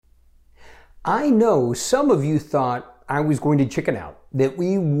I know some of you thought I was going to chicken out, that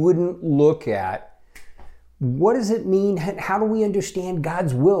we wouldn't look at what does it mean, how do we understand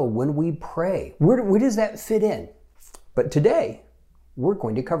God's will when we pray? Where does that fit in? But today, we're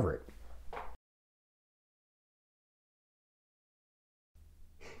going to cover it.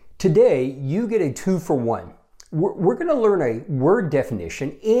 Today, you get a 2-for-1. We're going to learn a word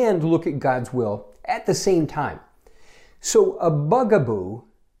definition and look at God's will at the same time. So a bugaboo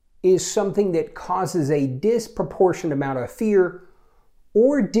is something that causes a disproportionate amount of fear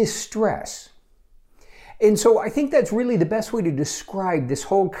or distress. And so I think that's really the best way to describe this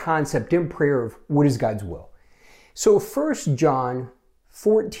whole concept in prayer of what is God's will. So 1 John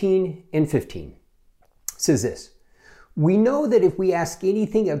 14 and 15 says this: "We know that if we ask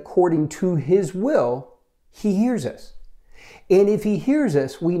anything according to His will, He hears us. And if He hears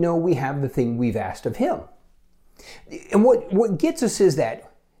us, we know we have the thing we've asked of Him." And what gets us is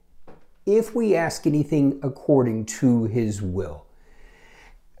that if we ask anything according to His will,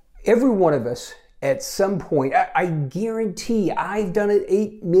 every one of us at some point, I guarantee I've done it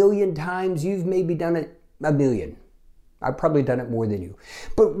 8 million times, you've maybe done it 1 million. I've probably done it more than you.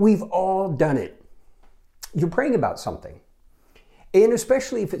 But we've all done it. You're praying about something. And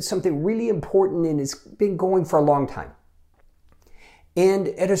especially if it's something really important and it's been going for a long time. And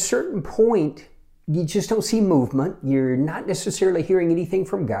at a certain point, you just don't see movement. You're not necessarily hearing anything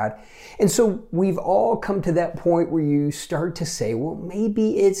from God. And so we've all come to that point where you start to say, well,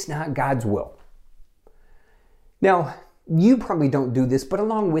 maybe it's not God's will. Now, you probably don't do this, but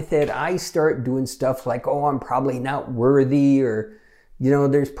along with it, I start doing stuff like, oh, I'm probably not worthy, or,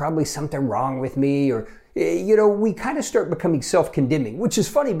 there's probably something wrong with me, or, we kind of start becoming self-condemning, which is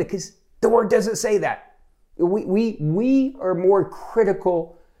funny because the word doesn't say that. We are more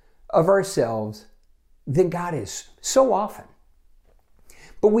critical of ourselves than God is so often.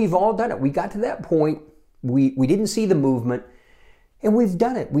 But we've all done it. We got to that point. We didn't see the movement, and we've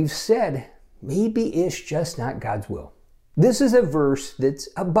done it. We've said, maybe it's just not God's will. This is a verse that's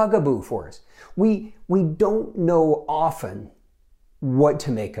a bugaboo for us. We don't know often what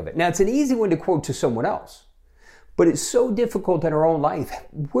to make of it. Now, it's an easy one to quote to someone else, but it's so difficult in our own life.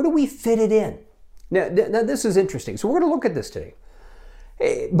 Where do we fit it in? Now this is interesting. So we're going to look at this today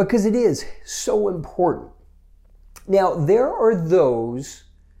because it is so important. Now, there are those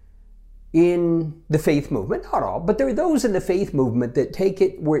in the faith movement, not all, but there are those in the faith movement that take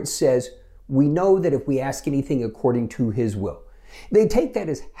it where it says, we know that if we ask anything according to His will. They take that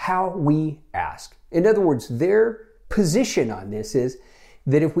as how we ask. In other words, their position on this is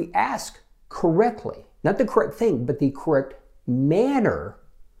that if we ask correctly, not the correct thing, but the correct manner,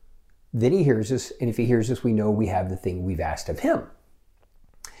 then He hears us. And if He hears us, we know we have the thing we've asked of Him.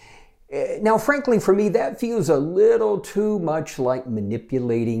 Now, frankly, for me, that feels a little too much like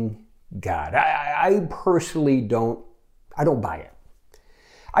manipulating God. I personally don't buy it.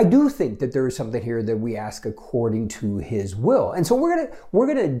 I do think that there is something here that we ask according to His will. And so we're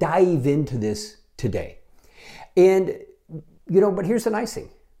gonna dive into this today. And, but here's the nice thing.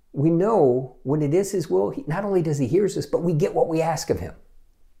 We know when it is His will, not only does He hear us, but we get what we ask of Him,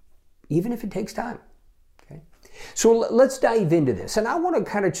 even if it takes time. Okay? So let's dive into this. And I want to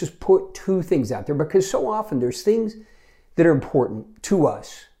kind of just put two things out there because so often there's things that are important to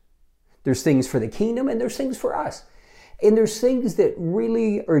us. There's things for the kingdom and there's things for us. And there's things that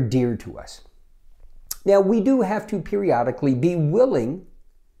really are dear to us. Now, we do have to periodically be willing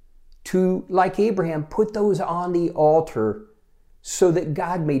to, like Abraham, put those on the altar so that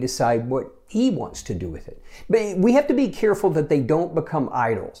God may decide what He wants to do with it. But we have to be careful that they don't become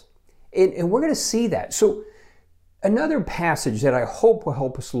idols. And we're going to see that. So another passage that I hope will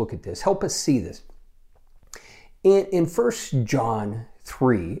help us look at this, help us see this. In 1 John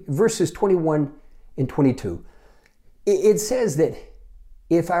 3, verses 21 and 22, it says that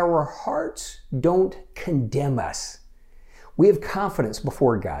if our hearts don't condemn us, we have confidence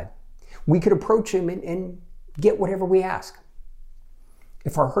before God. We could approach Him and get whatever we ask.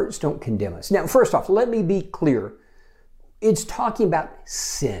 If our hearts don't condemn us. Now, first off, let me be clear. It's talking about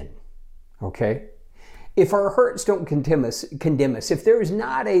sin, okay? If our hearts don't condemn us, if there is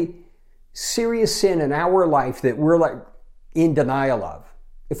not a serious sin in our life that we're like in denial of,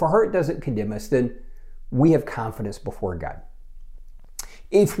 if our heart doesn't condemn us, then we have confidence before God.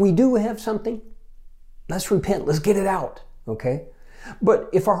 If we do have something, let's repent, let's get it out, okay? But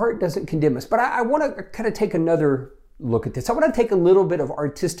if our heart doesn't condemn us, but I want to kind of take another look at this. I want to take a little bit of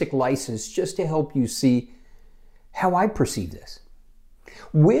artistic license just to help you see how I perceive this.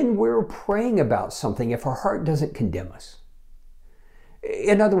 When we're praying about something, if our heart doesn't condemn us,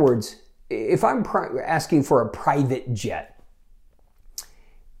 in other words, if I'm asking for a private jet,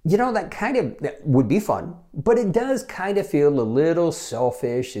 that would be fun, but it does kind of feel a little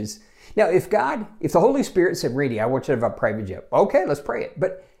selfish. Now, if the Holy Spirit said, Randy, I want you to have a private jet, okay, let's pray it.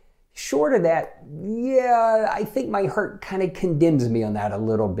 But short of that, I think my heart kind of condemns me on that a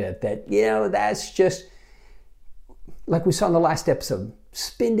little bit. That, that's just, like we saw in the last episode,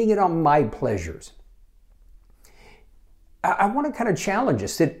 spending it on my pleasures. I want to kind of challenge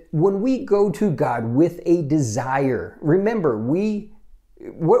us that when we go to God with a desire, remember,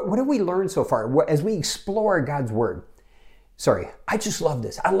 what have we learned so far as we explore God's Word? I just love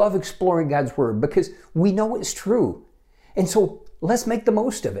this. I love exploring God's Word because we know it's true. And so let's make the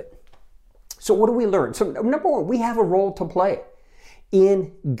most of it. So what do we learn? So number one, we have a role to play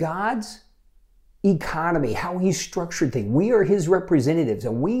in God's economy, how He's structured things. We are His representatives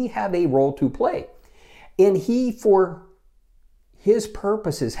and we have a role to play. And He, for His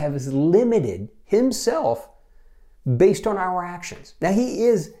purposes, has limited Himself based on our actions. Now, He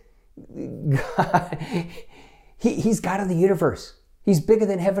is God. He's God of the universe. He's bigger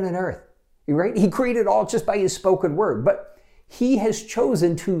than heaven and earth, right? He created all just by His spoken word, but He has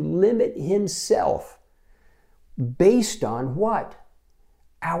chosen to limit Himself based on what?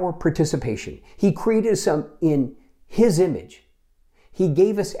 Our participation. He created us in His image. He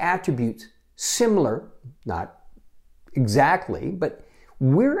gave us attributes similar, not exactly, but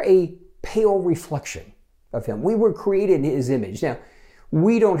we're a pale reflection of Him. We were created in His image. Now,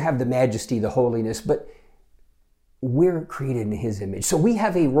 we don't have the majesty, the holiness, but we're created in His image. So we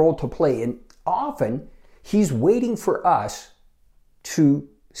have a role to play, and often He's waiting for us to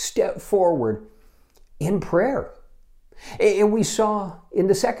step forward in prayer. And we saw in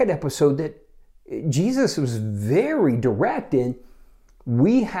the second episode that Jesus was very direct in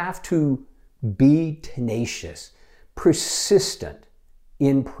we have to be tenacious, persistent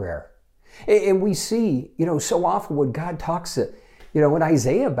in prayer. And we see, so often what God talks, in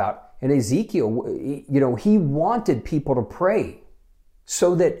Isaiah about, and Ezekiel, He wanted people to pray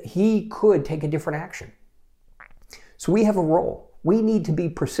so that He could take a different action. So we have a role. We need to be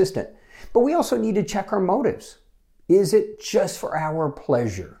persistent, but we also need to check our motives. Is it just for our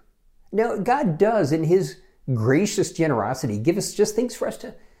pleasure? Now, God does, in His gracious generosity, give us just things for us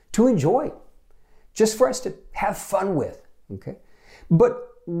to enjoy, just for us to have fun with, okay? But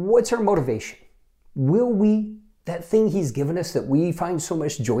what's our motivation? Will we, that thing He's given us that we find so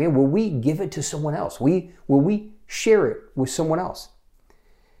much joy in, will we give it to someone else? Will we share it with someone else?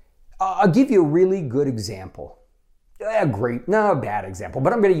 I'll give you a really good example. A bad example,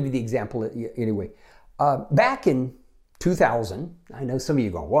 but I'm going to give you the example anyway. Back in 2000, I know some of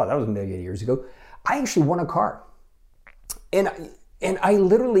you going, wow, that was a million years ago. I actually won a car. And I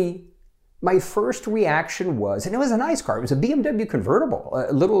literally, my first reaction was, and it was a nice car, it was a BMW convertible,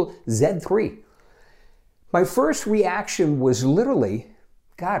 a little Z3. My first reaction was literally,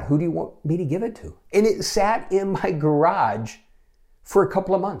 God, who do you want me to give it to? And it sat in my garage for a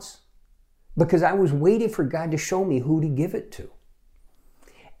couple of months because I was waiting for God to show me who to give it to.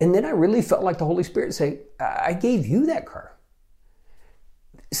 And then I really felt like the Holy Spirit say, I gave you that car.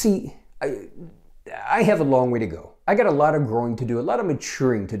 See, I have a long way to go. I got a lot of growing to do, a lot of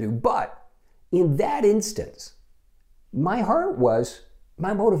maturing to do. But in that instance, my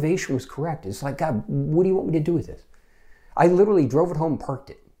motivation was correct. It's like, God, what do you want me to do with this? I literally drove it home and parked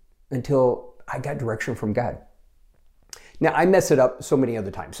it until I got direction from God. Now, I mess it up so many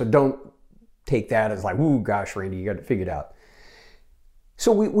other times, so don't take that as like, ooh, gosh, Randy, you got to figure it out.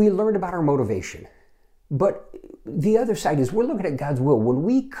 So we learned about our motivation. But the other side is we're looking at God's will. When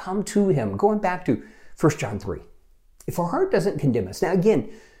we come to Him, going back to 1 John 3, if our heart doesn't condemn us. Now again,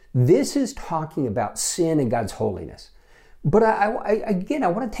 this is talking about sin and God's holiness. But I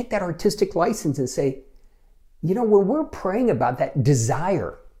want to take that artistic license and say, when we're praying about that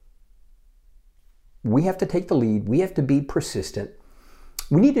desire, we have to take the lead. We have to be persistent.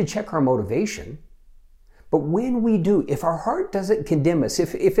 We need to check our motivation. But when we do, if our heart doesn't condemn us,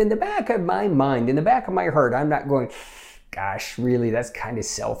 if in the back of my mind, in the back of my heart, I'm not going, gosh, really, that's kind of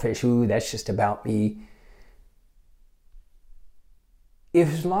selfish. Ooh, that's just about me.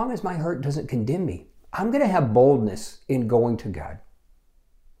 As long as my heart doesn't condemn me, I'm going to have boldness in going to God.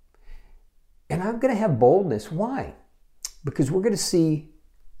 And I'm going to have boldness. Why? Because we're going to see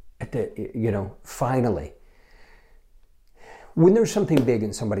finally, when there's something big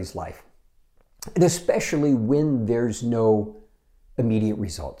in somebody's life, and especially when there's no immediate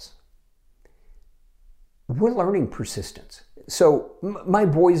results, we're learning persistence. So my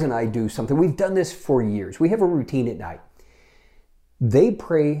boys and I do something. We've done this for years. We have a routine at night. They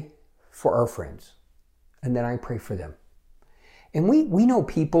pray for our friends, and then I pray for them. And we know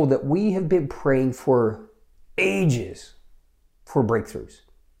people that we have been praying for ages for breakthroughs.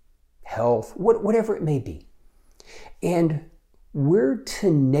 health, whatever it may be. And we're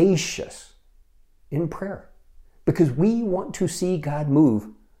tenacious in prayer because we want to see God move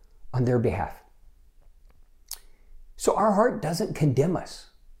on their behalf. So our heart doesn't condemn us.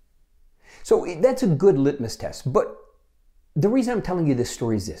 So that's a good litmus test. But the reason I'm telling you this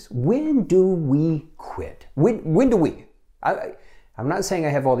story is this. When do we quit? When do we? I'm not saying I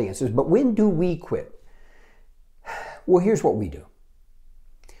have all the answers, but when do we quit? Well, here's what we do.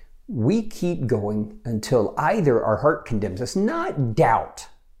 We keep going until either our heart condemns us, not doubt,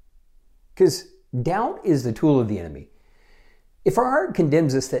 because doubt is the tool of the enemy. If our heart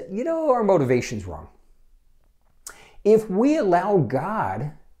condemns us that, our motivation's wrong. If we allow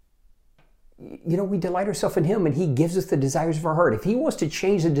God, we delight ourselves in Him and He gives us the desires of our heart. If He wants to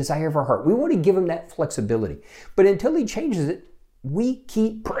change the desire of our heart, we want to give Him that flexibility. But until He changes it, we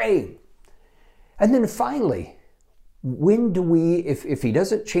keep praying. And then finally, when do we, if He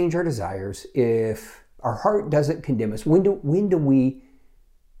doesn't change our desires, if our heart doesn't condemn us, when do we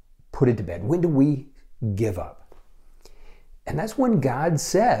put it to bed? When do we give up? And that's when God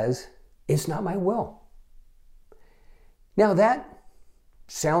says, it's not my will. Now that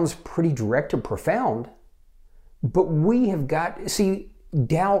sounds pretty direct and profound, but we have got,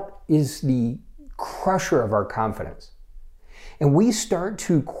 doubt is the crusher of our confidence. And we start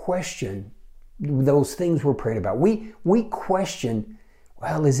to question those things we're praying about. We question,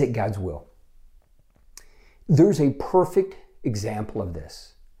 well, is it God's will? There's a perfect example of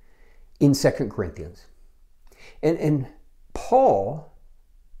this in 2 Corinthians. And Paul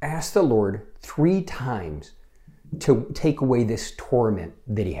asked the Lord 3 times to take away this torment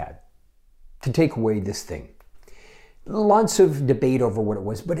that he had, to take away this thing. Lots of debate over what it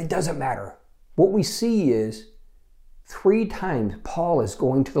was, but it doesn't matter. What we see is 3 times Paul is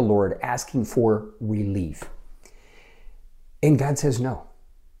going to the Lord asking for relief. And God says no.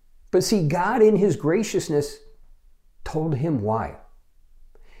 But see, God in His graciousness told him why.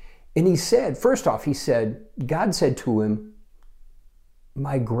 And he said, first off, God said to him,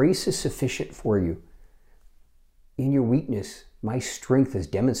 my grace is sufficient for you. In your weakness, my strength is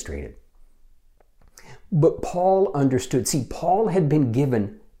demonstrated. But Paul understood. See, Paul had been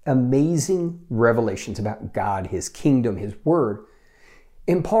given amazing revelations about God, His kingdom, His word.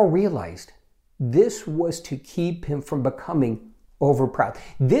 And Paul realized this was to keep him from becoming overproud.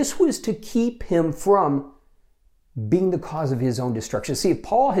 This was to keep him from being the cause of his own destruction. See, if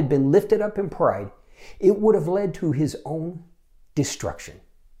Paul had been lifted up in pride, it would have led to his own destruction.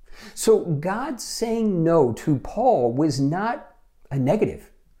 So God saying no to Paul was not a negative.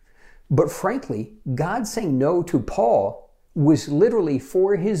 But frankly, God saying no to Paul was literally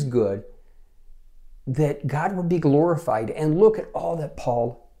for his good, that God would be glorified. And look at all that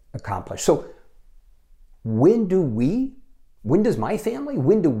Paul accomplished. So when does my family,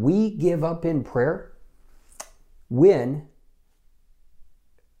 when do we give up in prayer? When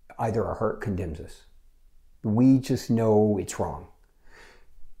either our heart condemns us. We just know it's wrong.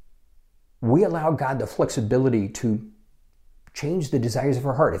 We allow God the flexibility to change the desires of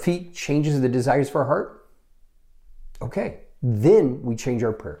our heart. If He changes the desires of our heart, okay, then we change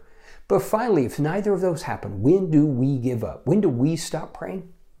our prayer. But finally, if neither of those happen, when do we give up? When do we stop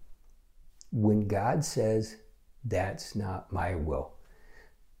praying? When God says, that's not my will.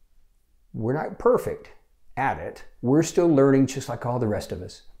 We're not perfect at it. We're still learning just like all the rest of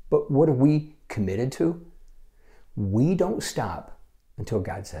us. But what are we committed to? We don't stop until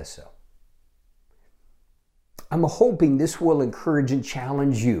God says so. I'm hoping this will encourage and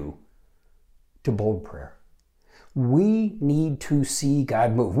challenge you to bold prayer. We need to see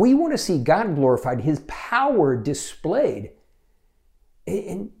God move. We want to see God glorified, His power displayed.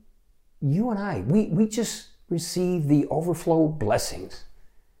 And you and I, we just receive the overflow blessings.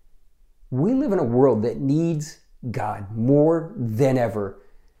 We live in a world that needs God more than ever.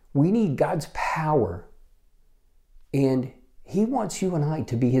 We need God's power. And He wants you and I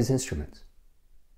to be His instruments.